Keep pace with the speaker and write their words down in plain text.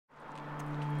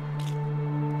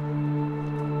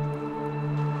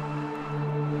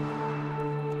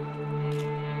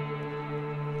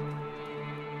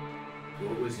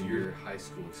high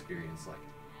school experience like?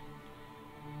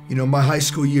 You know, my high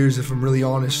school years, if I'm really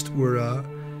honest, were,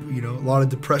 you know, a lot of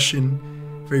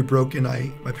depression, very broken.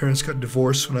 My parents got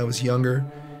divorced when I was younger.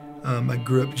 I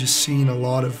grew up just seeing a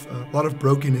lot of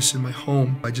brokenness in my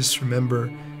home. I just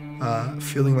remember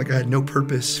feeling like I had no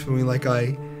purpose, feeling like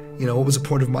what was the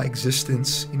point of my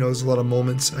existence? You know, there's a lot of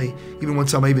moments. Even one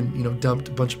time I even, dumped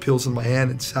a bunch of pills in my hand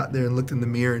and sat there and looked in the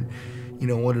mirror and,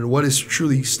 wondered what is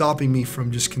truly stopping me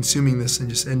from just consuming this and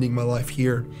just ending my life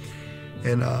here.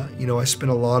 And, I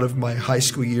spent a lot of my high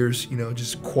school years,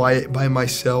 just quiet by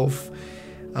myself.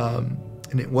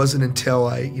 And it wasn't until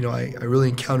I really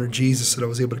encountered Jesus that I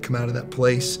was able to come out of that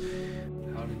place.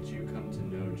 How did you come to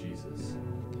know Jesus?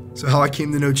 So how I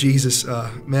came to know Jesus,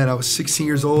 man, I was 16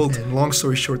 years old, and long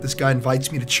story short, this guy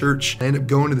invites me to church. I end up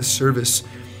going to the service,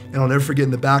 and I'll never forget,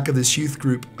 in the back of this youth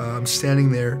group, I'm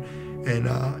standing there, and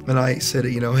I said,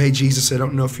 hey, Jesus, I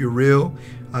don't know if you're real.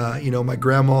 My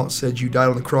grandma said you died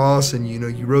on the cross, and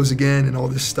you rose again, and all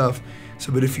this stuff.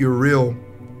 So, but if you're real,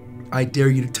 I dare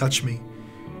you to touch me.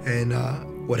 And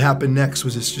what happened next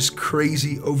was this just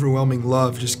crazy, overwhelming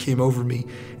love just came over me,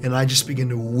 and I just began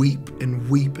to weep and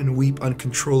weep and weep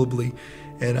uncontrollably.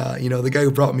 And the guy who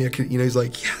brought me, he's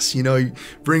like, yes, he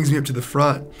brings me up to the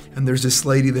front, and there's this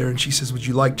lady there, and she says, would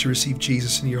you like to receive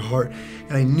Jesus into your heart?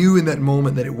 And I knew in that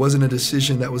moment that it wasn't a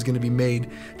decision that was going to be made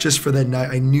just for that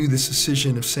night. I knew this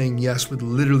decision of saying yes would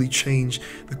literally change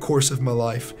the course of my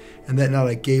life. And that night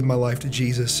I gave my life to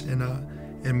Jesus,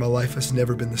 and my life has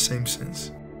never been the same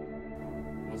since.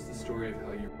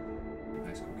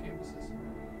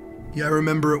 Yeah, I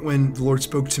remember when the Lord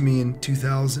spoke to me in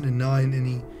 2009,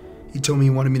 and He told me He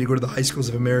wanted me to go to the high schools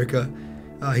of America.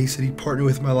 He said He'd partner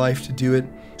with my life to do it.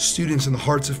 Students in the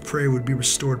hearts of prayer would be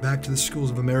restored back to the schools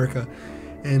of America.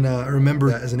 And I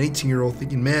remember that as an 18-year-old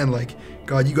thinking, man, like,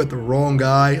 God, you got the wrong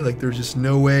guy. Like, there's just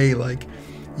no way, like,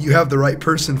 you have the right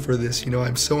person for this.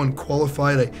 I'm so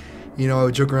unqualified. I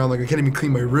would joke around, like, I can't even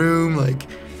clean my room. Like,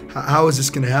 how is this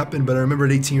going to happen? But I remember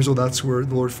at 18 years old, that's where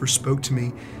the Lord first spoke to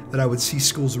me, that I would see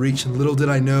schools reach. And little did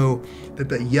I know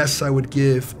that yes I would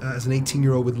give as an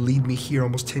 18-year-old would lead me here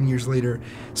almost 10 years later,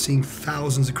 seeing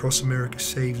thousands across America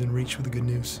saved and reached with the good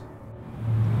news.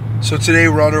 So today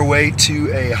we're on our way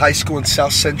to a high school in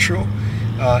South Central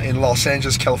in Los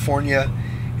Angeles, California.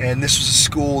 And this was a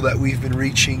school that we've been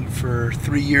reaching for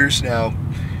 3 years now.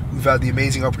 We've had the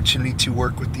amazing opportunity to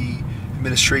work with the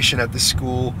administration at the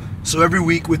school. So every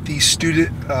week with the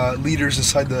student leaders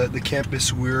inside the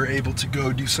campus, we're able to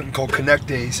go do something called Connect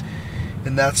Days.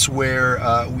 And that's where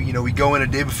we go in a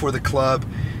day before the club,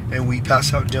 and we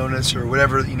pass out donuts or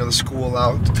whatever the school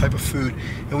allowed type of food,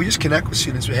 and we just connect with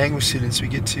students. We hang with students. We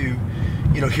get to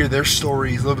hear their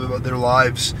stories, a little bit about their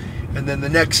lives. And then the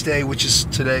next day, which is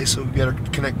today, so we got our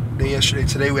Connect Day yesterday.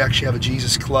 Today we actually have a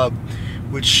Jesus Club,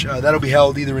 which that'll be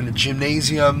held either in a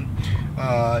gymnasium,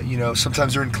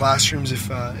 sometimes they're in classrooms if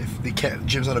the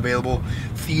gym's not available,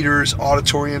 theaters,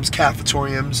 auditoriums,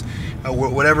 cafetoriums,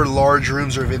 whatever large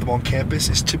rooms are available on campus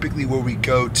is typically where we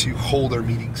go to hold our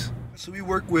meetings. So we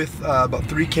work with about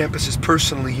 3 campuses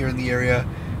personally here in the area.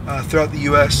 Throughout the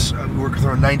U.S., we work with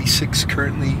around 96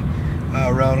 currently,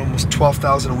 around almost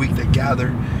 12,000 a week that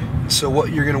gather. So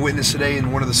what you're going to witness today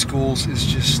in one of the schools is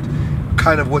just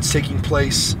kind of what's taking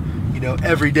place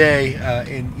every day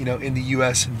in the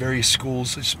U.S. in various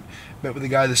schools. I just met with a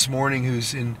guy this morning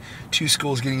who's in 2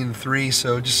 schools getting into 3.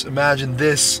 So just imagine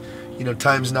this,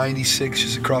 times 96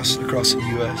 just across the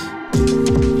U.S.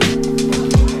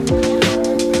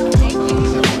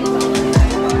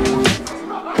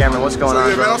 Cameron, what's going on,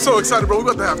 Yeah, bro? man, I'm so excited, bro.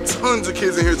 We're about to have tons of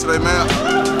kids in here today, man.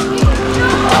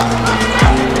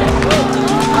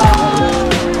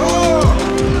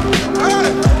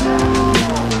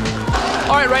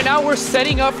 Right now we're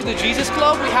setting up for the Jesus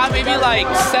Club. We have maybe like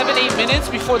 7-8 minutes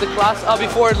before the class,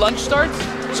 before lunch starts.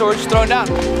 So we're just throwing down.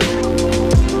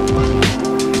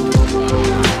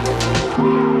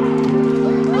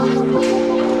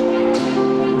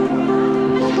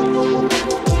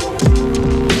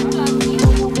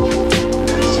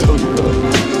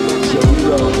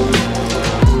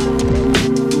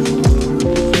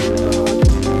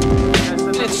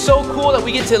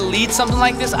 We get to lead something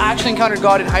like this. I actually encountered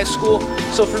God in high school,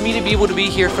 so for me to be able to be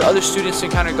here for other students to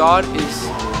encounter God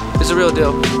is a real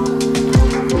deal.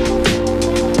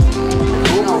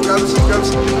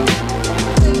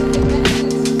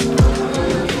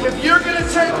 If you're going to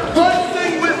take one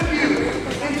thing with you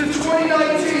into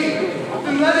 2019,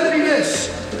 then let it be this.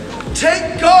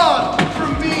 Take God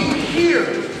from being here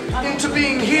into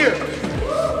being here.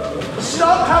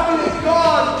 Stop having a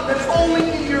God that's only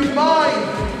in your mind.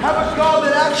 Have a God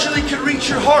that actually can reach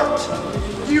your heart.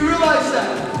 Do you realize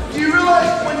that? Do you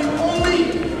realize when you only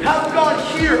have God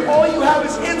here, all you have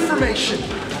is information.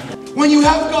 When you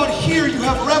have God here, you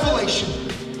have revelation.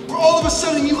 Where all of a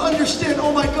sudden you understand,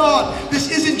 oh my God, this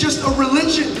isn't just a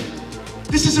religion.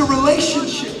 This is a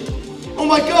relationship. Oh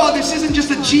my God, this isn't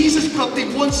just a Jesus club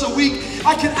thing once a week.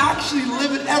 I can actually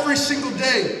live it every single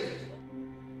day.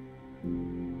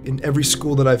 In every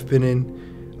school that I've been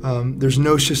in, there's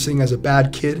no such thing as a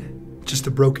bad kid, just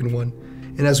a broken one.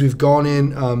 And as we've gone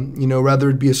in, rather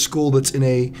it be a school that's in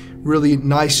a really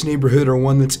nice neighborhood or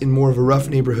one that's in more of a rough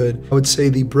neighborhood, I would say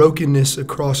the brokenness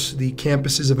across the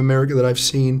campuses of America that I've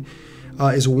seen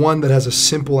is one that has a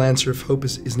simple answer of hope.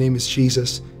 His name is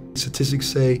Jesus. Statistics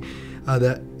say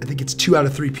that I think it's 2 out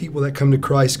of 3 people that come to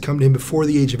Christ come to Him before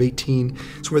the age of 18.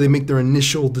 It's where they make their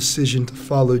initial decision to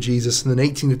follow Jesus. And then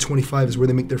 18 to 25 is where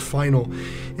they make their final.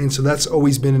 And so that's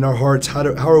always been in our hearts. How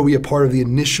are we a part of the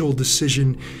initial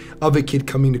decision of a kid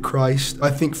coming to Christ?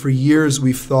 I think for years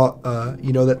we've thought,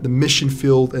 that the mission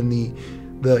field and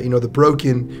the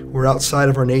broken were outside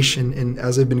of our nation. And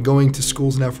as I've been going to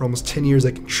schools now for almost 10 years,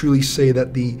 I can truly say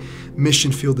that the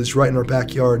mission field is right in our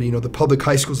backyard. The public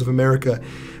high schools of America,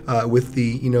 with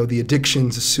the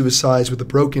addictions, the suicides, with the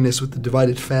brokenness, with the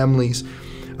divided families,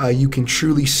 you can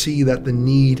truly see that the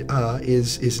need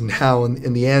is now,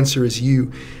 and the answer is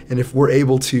you. And if we're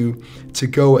able to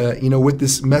go, with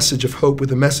this message of hope, with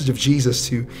the message of Jesus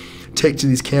to take to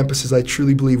these campuses, I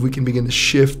truly believe we can begin to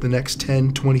shift the next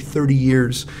 10, 20, 30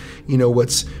 years.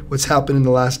 What's happened in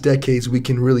the last decades, we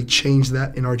can really change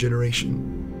that in our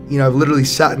generation. I've literally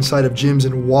sat inside of gyms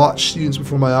and watched students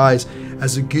before my eyes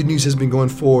as the good news has been going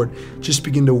forward, just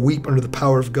begin to weep under the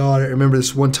power of God. I remember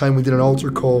this one time we did an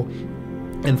altar call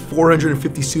and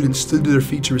 450 students stood to their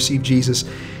feet to receive Jesus.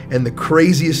 And the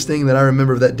craziest thing that I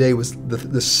remember of that day was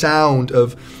the sound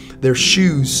of their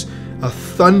shoes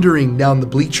thundering down the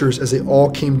bleachers as they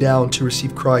all came down to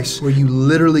receive Christ, where you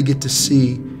literally get to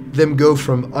see them go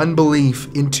from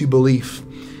unbelief into belief,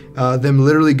 them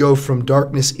literally go from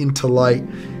darkness into light,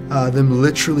 them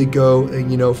literally go,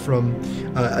 from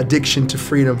addiction to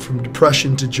freedom, from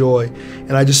depression to joy.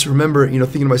 And I just remember,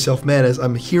 thinking to myself, man, as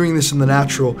I'm hearing this in the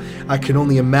natural, I can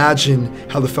only imagine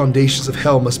how the foundations of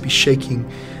hell must be shaking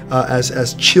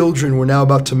as children we're now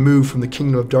about to move from the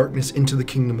kingdom of darkness into the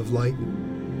kingdom of light.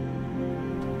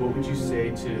 What would you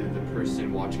say to the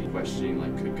person watching,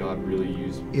 questioning, could God really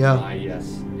use my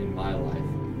yes in my life?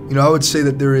 I would say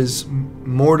that there is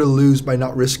more to lose by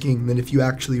not risking than if you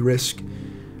actually risk.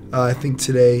 I think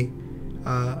today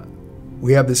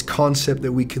we have this concept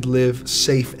that we could live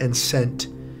safe and sent.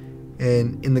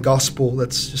 And in the gospel,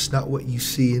 that's just not what you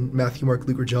see in Matthew, Mark,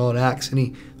 Luke, or John, Acts,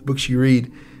 any books you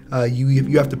read.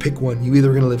 You have to pick one. You either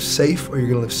are going to live safe or you're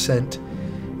going to live sent.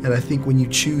 And I think when you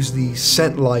choose the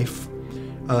sent life,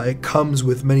 it comes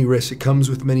with many risks. It comes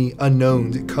with many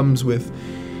unknowns. It comes with,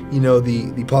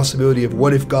 the possibility of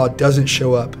what if God doesn't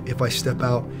show up if I step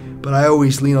out. But I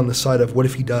always lean on the side of what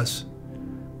if He does?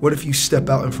 What if you step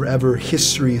out and forever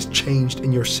history is changed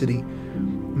in your city?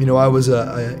 I was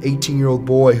a 18-year-old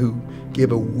boy who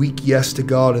gave a weak yes to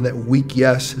God, and that weak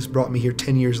yes has brought me here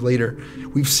 10 years later.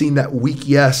 We've seen that weak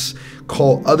yes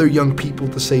call other young people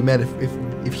to say, man,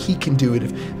 if he can do it,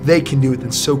 if they can do it,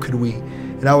 then so could we.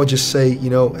 And I would just say,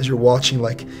 as you're watching,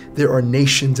 there are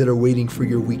nations that are waiting for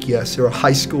your weak yes. There are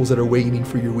high schools that are waiting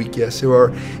for your weak yes. There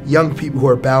are young people who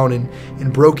are bound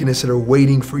in brokenness that are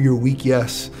waiting for your weak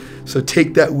yes. So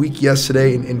take that weak yes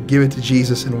today and give it to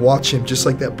Jesus and watch Him. Just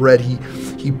like that bread, He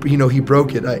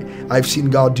broke it. I've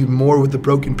seen God do more with the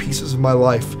broken pieces of my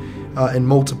life and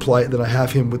multiply it than I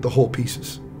have Him with the whole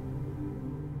pieces.